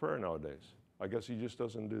answer prayer nowadays. I guess he just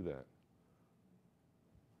doesn't do that.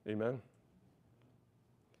 Amen?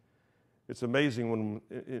 It's amazing when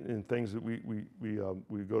in things that we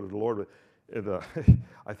go to the Lord.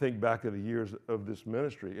 I think back of the years of this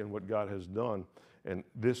ministry and what God has done, and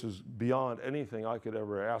this is beyond anything I could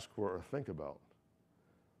ever ask for or think about.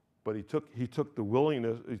 But he took the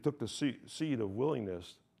willingness, he took the seed of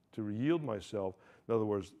willingness to yield myself. In other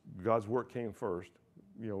words, God's work came first.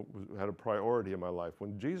 Had a priority in my life.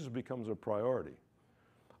 When Jesus becomes a priority,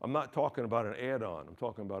 I'm not talking about an add-on. I'm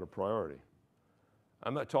talking about a priority.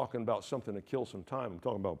 I'm not talking about something to kill some time. I'm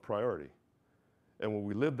talking about priority. And when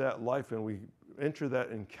we live that life and we enter that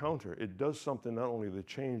encounter, it does something not only to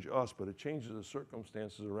change us, but it changes the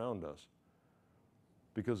circumstances around us.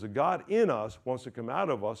 Because the God in us wants to come out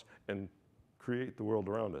of us and create the world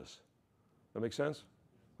around us. That make sense?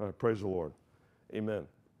 All right, praise the Lord. Amen.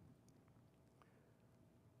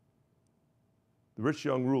 The rich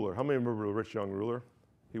young ruler. How many remember the rich young ruler?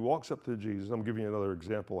 He walks up to Jesus. I'm giving you another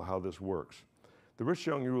example of how this works. The rich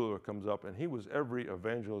young ruler comes up, and he was every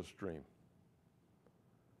evangelist's dream.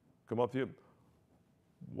 Come up to you.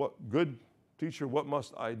 What good teacher, what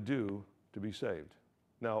must I do to be saved?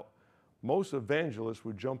 Now, most evangelists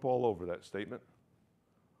would jump all over that statement.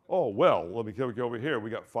 Oh, well, let me go over here.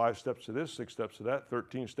 We got 5 steps to this, 6 steps to that,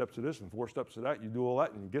 13 steps to this, and 4 steps to that. You do all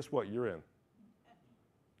that, and guess what? You're in.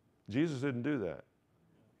 Jesus didn't do that.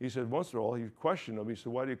 He said, once in a while, he questioned him. He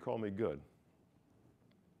said, why do you call me good?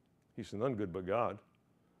 He said, none good but God.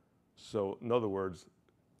 So, in other words,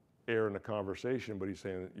 air in the conversation, but he's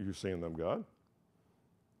saying, you're saying I'm God?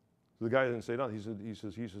 So the guy didn't say nothing. He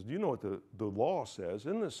says, do you know what the law says?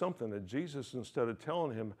 Isn't this something that Jesus, instead of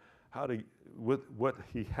telling him what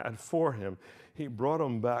he had for him, he brought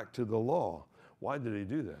him back to the law. Why did he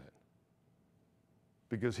do that?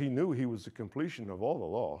 Because he knew he was the completion of all the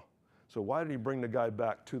law. So why did he bring the guy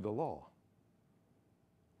back to the law?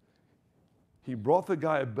 He brought the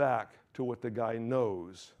guy back to what the guy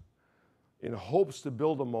knows in hopes to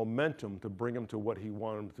build a momentum to bring him to what he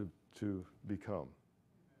wanted him to become.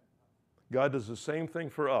 God does the same thing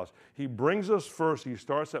for us. He brings us first. He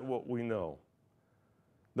starts at what we know.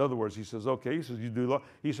 In other words, he says, okay, he says, you do law.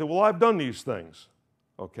 He said, well, I've done these things.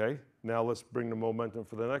 Okay, now let's bring the momentum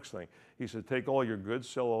for the next thing. He said, take all your goods,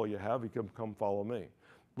 sell all you have, you can come follow me.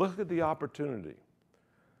 Look at the opportunity.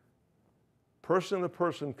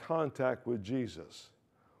 Person-to-person contact with Jesus.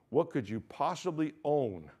 What could you possibly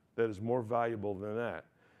own that is more valuable than that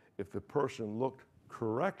if the person looked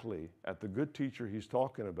correctly at the good teacher he's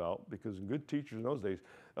talking about? Because good teachers in those days,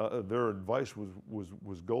 their advice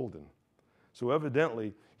was golden. So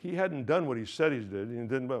evidently, he hadn't done what he said he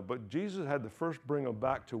did, but Jesus had to first bring him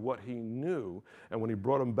back to what he knew, and when he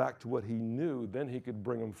brought him back to what he knew, then he could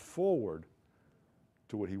bring him forward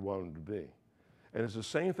to what he wanted him to be. And it's the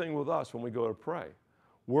same thing with us when we go to pray.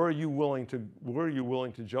 Where are you willing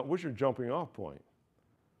to jump? What's your jumping off point?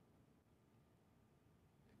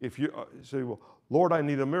 If you say, well, Lord, I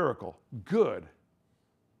need a miracle. Good.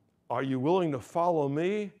 Are you willing to follow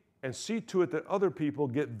me and see to it that other people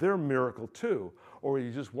get their miracle too? Or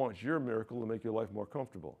you just want your miracle to make your life more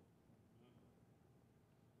comfortable?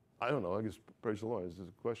 I don't know. I guess, praise the Lord, this is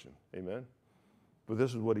a question. Amen? But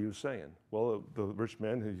this is what he was saying. Well, the rich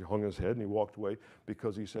man, he hung his head and he walked away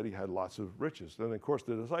because he said he had lots of riches. Then, of course,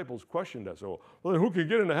 the disciples questioned that. So, well, then who can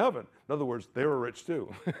get into heaven? In other words, they were rich too.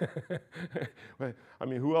 I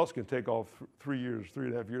mean, who else can take off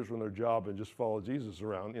 3.5 years from their job and just follow Jesus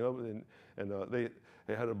around? You know, they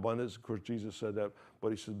had abundance. Of course, Jesus said that. But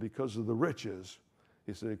he said because of the riches,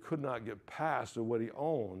 he said he could not get past what he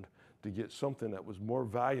owned to get something that was more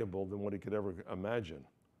valuable than what he could ever imagine.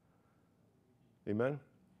 Amen?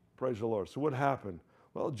 Praise the Lord. So what happened?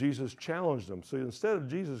 Well, Jesus challenged them. So instead of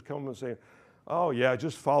Jesus coming and saying, Oh yeah,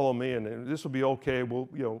 just follow me, and this will be okay.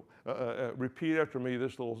 We'll, repeat after me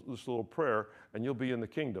this little prayer, and you'll be in the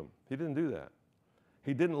kingdom. He didn't do that.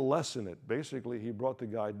 He didn't lessen it. Basically, he brought the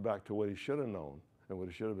guy back to what he should have known and what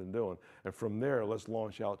he should have been doing. And from there, let's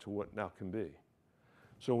launch out to what now can be.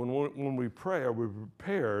 So when we pray, are we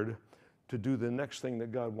prepared to do the next thing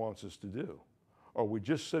that God wants us to do? Or are we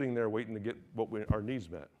just sitting there waiting to get our needs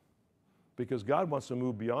met? Because God wants to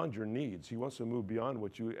move beyond your needs. He wants to move beyond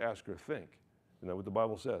what you ask or think. Isn't that what the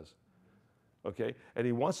Bible says? Okay? And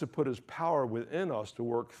he wants to put his power within us to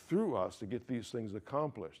work through us to get these things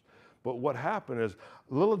accomplished. But what happened is,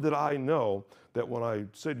 little did I know that when I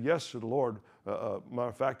said yes to the Lord, matter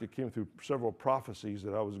of fact, it came through several prophecies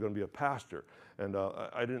that I was going to be a pastor. And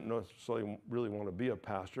I didn't necessarily really want to be a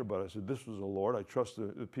pastor, but I said, this was the Lord. I trust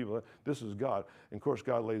the people. This is God. And of course,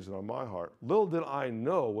 God lays it on my heart. Little did I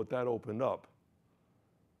know what that opened up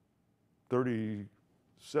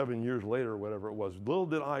 37 years later, or whatever it was. Little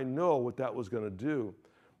did I know what that was going to do.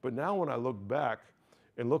 But now when I look back,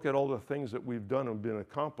 and look at all the things that we've done and been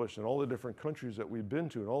accomplished and all the different countries that we've been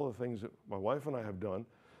to and all the things that my wife and I have done,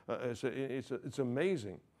 it's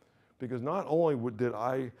amazing. Because not only did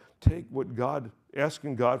I take what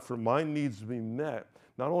asking God for my needs to be met,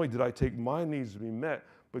 not only did I take my needs to be met,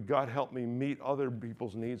 but God helped me meet other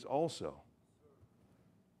people's needs also.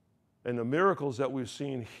 And the miracles that we've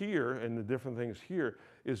seen here and the different things here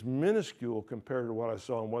is minuscule compared to what I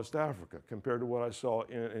saw in West Africa, compared to what I saw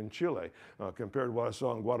in Chile, compared to what I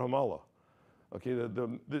saw in Guatemala. Okay,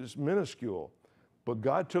 it's minuscule. But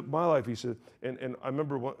God took my life, he said, and I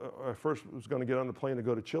remember when I first was going to get on the plane to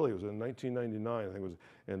go to Chile. It was in 1999, I think it was,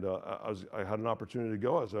 and I had an opportunity to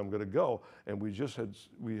go. I said, I'm going to go. And we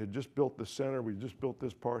had just built the center. We just built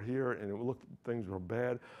this part here, and things were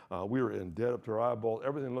bad. We were in debt up to our eyeballs.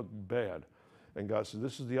 Everything looked bad. And God said,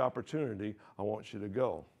 this is the opportunity. I want you to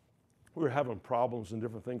go. We were having problems and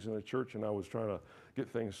different things in the church, and I was trying to get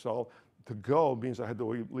things solved. To go means I had to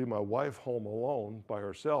leave my wife home alone by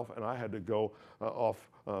herself, and I had to go off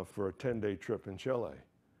for a 10-day trip in Chile.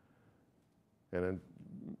 And then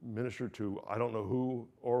minister to I don't know who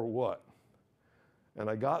or what. And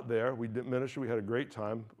I got there, we did minister, we had a great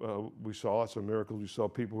time. We saw some miracles, we saw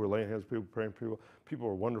people who were laying hands, people praying, people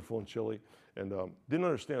were wonderful in Chile. And didn't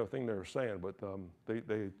understand a thing they were saying, but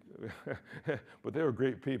but they were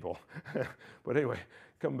great people. But anyway,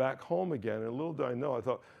 come back home again, and little did I know, I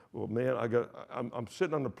thought, well, man, I'm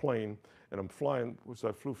sitting on the plane, and I'm flying, which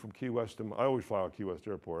I flew from Key West I always fly out Key West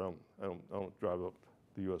Airport. I don't drive up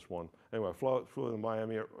the US 1. Anyway, I flew to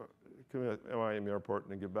Miami Airport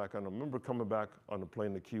and then get back on. I remember coming back on the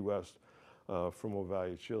plane to Key West from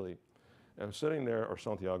Ovalle, Chile. And I'm sitting there, or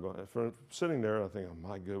Santiago, sitting there, and I think, oh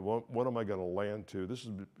my God, what am I going to land to? This is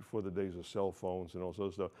before the days of cell phones and all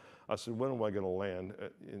sorts of stuff. I said, when am I going to land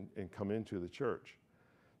and come into the church?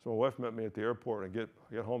 So my wife met me at the airport, and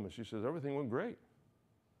I get home, and she says, everything went great.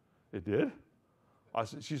 It did?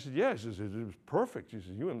 She said, yeah. She said, it was perfect. She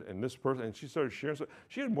said, you and this person, and she started sharing stuff.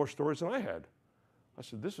 She had more stories than I had. I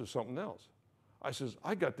said, this is something else. I says,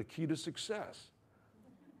 I got the key to success.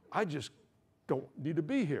 I just don't need to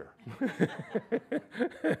be here.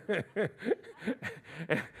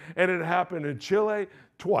 And it happened in Chile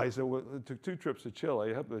twice. It took 2 trips to Chile.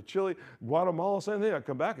 It happened to Chile, Guatemala, same thing. I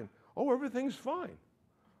come back and, everything's fine.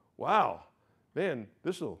 Wow, man,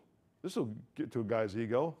 this will get to a guy's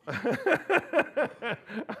ego.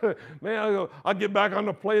 Man, I'll get back on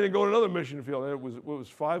the plane and go to another mission field. And it was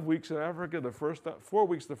 5 weeks in Africa the first time, 4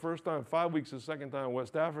 weeks the first time, 5 weeks the second time in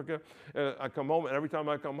West Africa. And I come home, and every time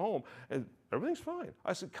I come home, and everything's fine.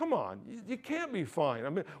 I said, come on, you can't be fine. I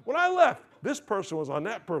mean, when I left, this person was on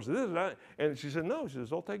that person, this and that. And she said, no, she said,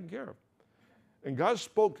 it's all taken care of. And God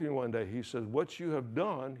spoke to me one day. He said, what you have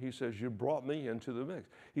done, he says, you brought me into the mix.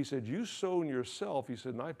 He said, you sown yourself, he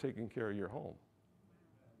said, and I've taken care of your home.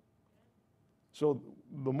 So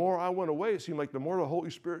the more I went away, it seemed like the more the Holy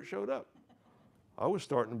Spirit showed up. I was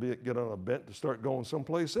starting to get on a bent to start going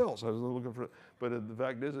someplace else. I was looking for, but the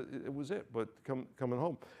fact is, it was it. But coming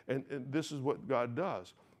home, and this is what God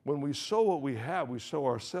does. When we sow what we have, we sow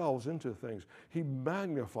ourselves into things. He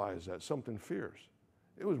magnifies that, something fierce.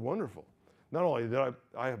 It was wonderful. Not only did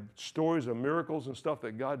I have stories of miracles and stuff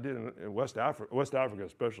that God did in West Africa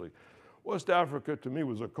especially. West Africa to me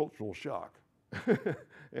was a cultural shock. But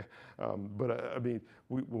I mean,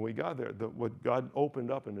 when we got there, what God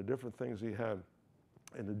opened up and the different things he had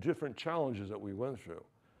and the different challenges that we went through.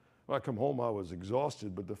 When I come home, I was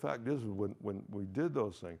exhausted, but the fact is when we did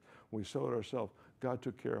those things, we sowed ourselves, God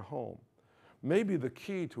took care of home. Maybe the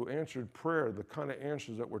key to answered prayer, the kind of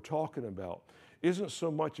answers that we're talking about, isn't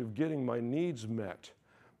so much of getting my needs met,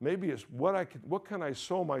 Maybe it's what can I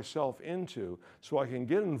sow myself into so I can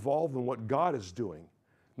get involved in what God is doing,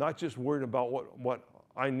 not just worried about what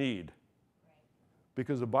I need.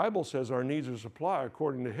 Because the Bible says our needs are supplied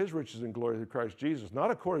according to his riches and glory through Christ Jesus, not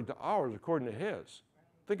according to ours, according to his.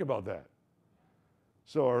 Think about that.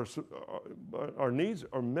 So our needs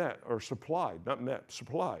are met, or supplied, not met,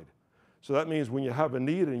 supplied. So that means when you have a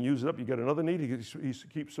need and use it up, you get another need. He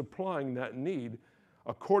keeps supplying that need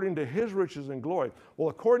according to his riches and glory. Well,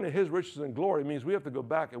 according to his riches and glory means we have to go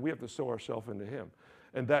back and we have to sow ourselves into him.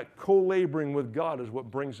 And that co-laboring with God is what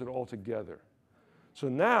brings it all together. So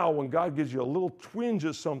now when God gives you a little twinge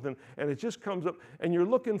of something and it just comes up and you're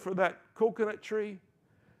looking for that coconut tree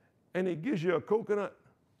and he gives you a coconut,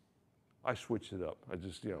 I switched it up. I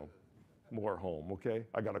just, more home, okay?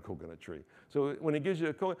 I got a coconut tree. So when he gives you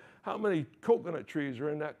a coconut, how many coconut trees are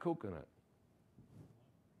in that coconut?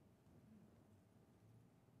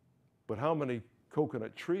 But how many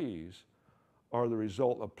coconut trees are the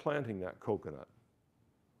result of planting that coconut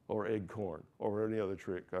or acorn or any other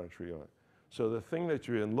kind of tree on it? So the thing that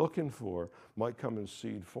you're looking for might come in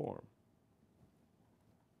seed form.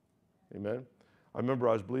 Amen? I remember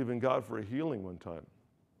I was believing God for a healing one time.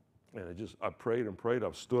 And I prayed and prayed.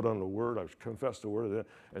 I've stood on the word. I've confessed the word,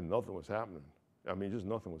 and nothing was happening. I mean, just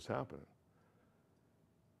nothing was happening.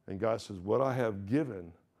 And God says, what I have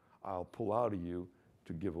given, I'll pull out of you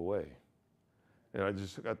to give away. And I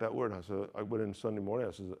just got that word. I went in Sunday morning.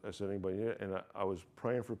 I said, anybody need it? And I was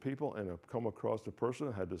praying for people, and I've come across a person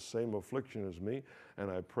that had the same affliction as me, and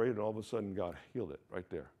I prayed, and all of a sudden God healed it right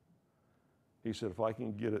there. He said, if I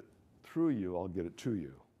can get it through you, I'll get it to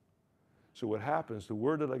you. So what happens, the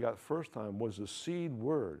word that I got first time was a seed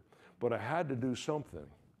word, but I had to do something.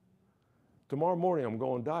 Tomorrow morning I'm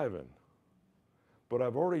going diving, but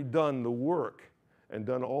I've already done the work and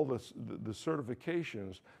done all the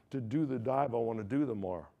certifications to do the dive I want to do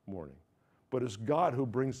tomorrow morning. But it's God who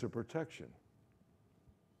brings the protection.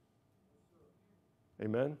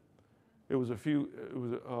 Amen? It was a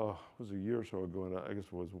year or so ago, and I guess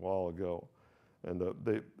it was a while ago. And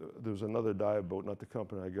there was another dive boat, not the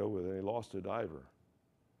company I go with, and they lost a diver.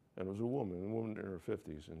 And it was a woman in her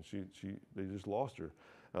 50s, and they just lost her.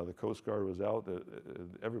 The Coast Guard was out,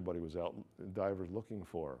 everybody was out, divers looking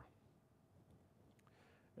for her.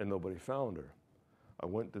 And nobody found her. I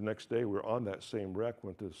went the next day, we were on that same wreck,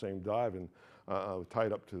 went to the same dive, and I was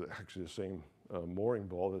tied up to actually the same mooring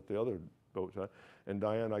ball that the other boats had. And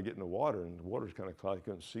Dianne, I get in the water, and the water's kind of cloudy, I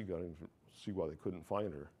couldn't see, I didn't see why they couldn't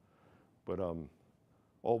find her. But all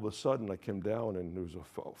of a sudden, I came down, and there was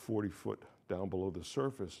a 40-foot down below the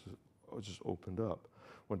surface. It just opened up.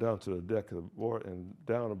 Went down to the deck of the boat, and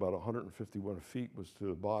down about 151 feet was to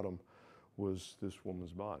the bottom was this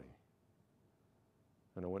woman's body.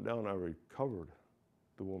 And I went down, and I recovered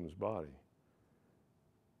the woman's body.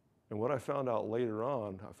 And what I found out later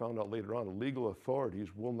on, the legal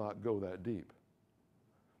authorities will not go that deep.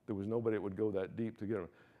 There was nobody that would go that deep to get them.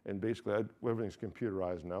 And basically, everything's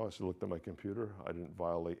computerized now. I just looked at my computer. I didn't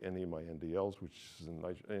violate any of my NDLs, which is a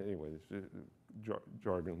nice, anyway,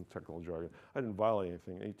 jargon, technical jargon. I didn't violate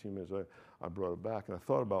anything. 18 minutes later, I brought it back, and I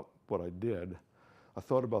thought about what I did. I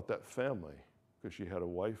thought about that family, because she had a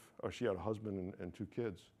wife, or she had a husband and 2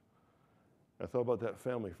 kids. I thought about that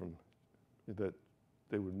family that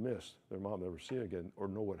they would miss their mom, never see again, or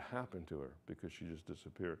know what happened to her because she just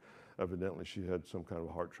disappeared. Evidently, she had some kind of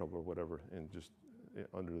heart trouble or whatever, and just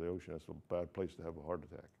under the ocean, that's a bad place to have a heart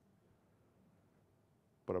attack.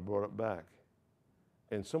 But I brought it back.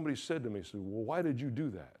 And somebody said to me, well, why did you do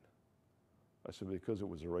that? I said, because it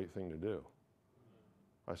was the right thing to do.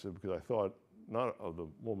 I said, because I thought not of the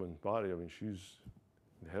woman's body, I mean, she's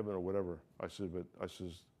in heaven or whatever. I said,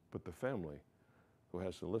 but the family who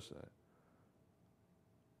has to listen to that.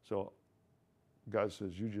 So God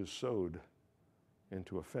says, you just sowed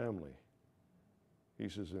into a family. He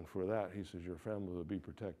says, and for that, he says, your family will be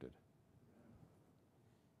protected.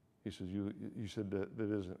 He says, you said that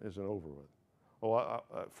isn't over with. Oh,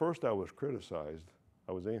 at first I was criticized.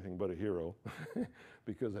 I was anything but a hero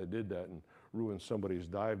because I did that and ruined somebody's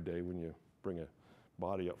dive day when you bring a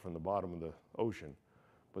body up from the bottom of the ocean.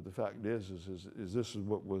 But the fact is this is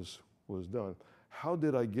what was done. How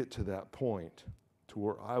did I get to that point to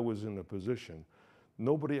where I was in a position?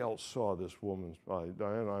 Nobody else saw this woman's body.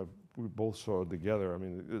 Dianne and I, we both saw it together. I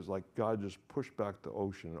mean, it was like God just pushed back the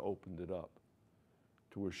ocean and opened it up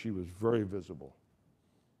to where she was very visible,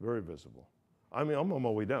 very visible. I mean, I'm on my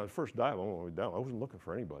way down. The first dive, I'm on my way down. I wasn't looking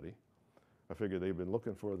for anybody. I figured they'd been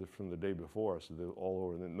looking for her from the day before, so they're all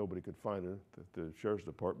over, and then nobody could find her. The Sheriff's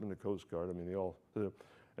Department, the Coast Guard, I mean, they all.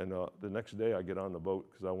 And the next day I get on the boat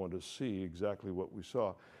because I wanted to see exactly what we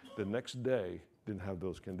saw. The next day, didn't have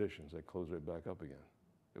those conditions. They closed right back up again.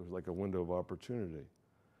 It was like a window of opportunity.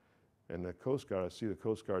 And the Coast Guard, I see the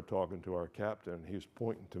Coast Guard talking to our captain. He was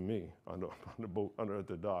pointing to me on the boat under at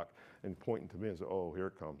the dock and pointing to me and said, "Oh, here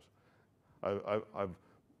it comes." I've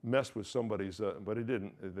messed with somebody's, but it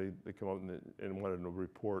didn't. They come up and wanted a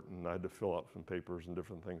report, and I had to fill out some papers and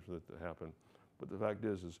different things for that to happen. But the fact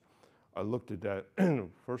is I looked at that.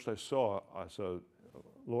 First I saw,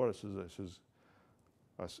 Lord,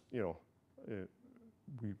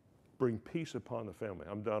 we bring peace upon the family.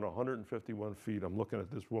 I'm down 151 feet. I'm looking at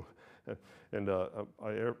this woman, and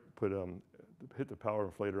I hit the power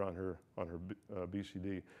inflator on her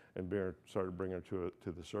BCD, and Baron started bringing her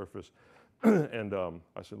to the surface. And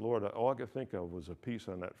I said, Lord, all I could think of was a peace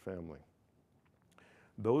on that family.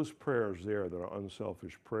 Those prayers there that are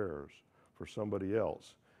unselfish prayers for somebody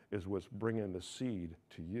else is what's bringing the seed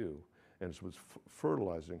to you, and it's what's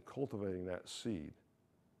fertilizing, cultivating that seed.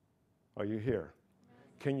 Are you here?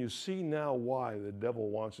 Can you see now why the devil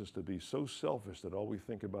wants us to be so selfish that all we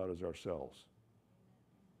think about is ourselves?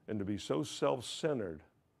 And to be so self-centered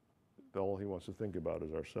that all he wants to think about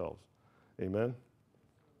is ourselves. Amen?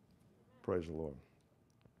 Praise the Lord.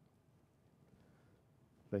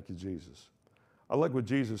 Thank you, Jesus. I like what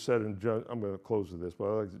Jesus said in John. I'm going to close with this, but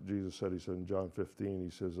I like what Jesus said. He said in John 15, he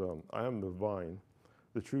says, I am the vine,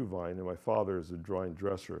 the true vine, and my Father is the vine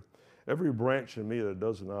dresser. Every branch in me that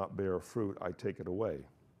does not bear fruit, I take it away.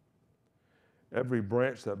 Every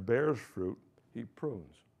branch that bears fruit, he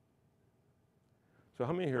prunes. So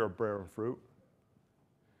how many here are bearing fruit?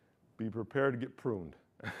 Be prepared to get pruned.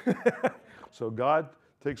 So God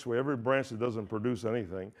takes away every branch that doesn't produce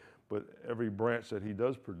anything, but every branch that he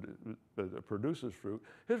does that produces fruit,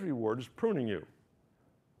 his reward is pruning you.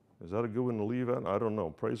 Is that a good one to leave at? I don't know.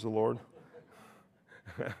 Praise the Lord.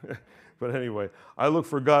 But anyway, I look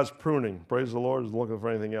for God's pruning. Praise the Lord. Is looking for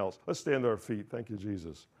anything else. Let's stand to our feet. Thank you,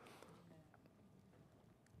 Jesus.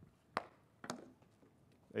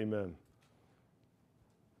 Amen.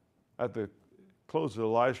 At the close of the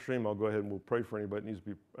live stream, I'll go ahead and we'll pray for anybody that needs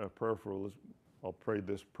to be prayerful. I'll pray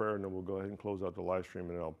this prayer, and then we'll go ahead and close out the live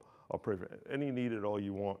stream, and I'll pray for any need at all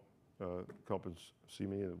you want. Come and see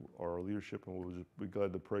me or our leadership, and we'll just be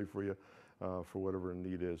glad to pray for you for whatever the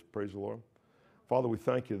need is. Praise the Lord. Father, we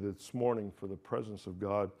thank you this morning for the presence of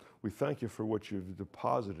God. We thank you for what you've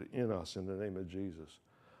deposited in us in the name of Jesus.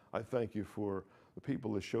 I thank you for the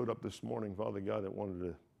people that showed up this morning, Father God, that wanted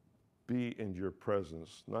to be in your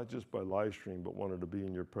presence, not just by live stream, but wanted to be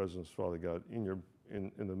in your presence, Father God, in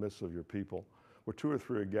the midst of your people. Where two or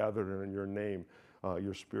three are gathered in your name,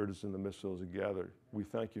 your Spirit is in the midst of those who gather. We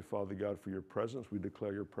thank you, Father God, for your presence. We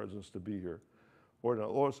declare your presence to be here.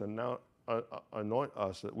 Lord, and now anoint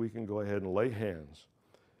us that we can go ahead and lay hands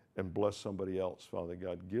and bless somebody else, Father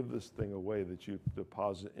God. Give this thing away that you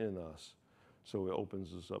deposit in us so it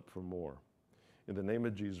opens us up for more. In the name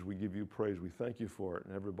of Jesus, we give you praise. We thank you for it.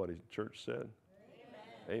 And everybody, church said,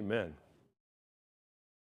 Amen. Amen.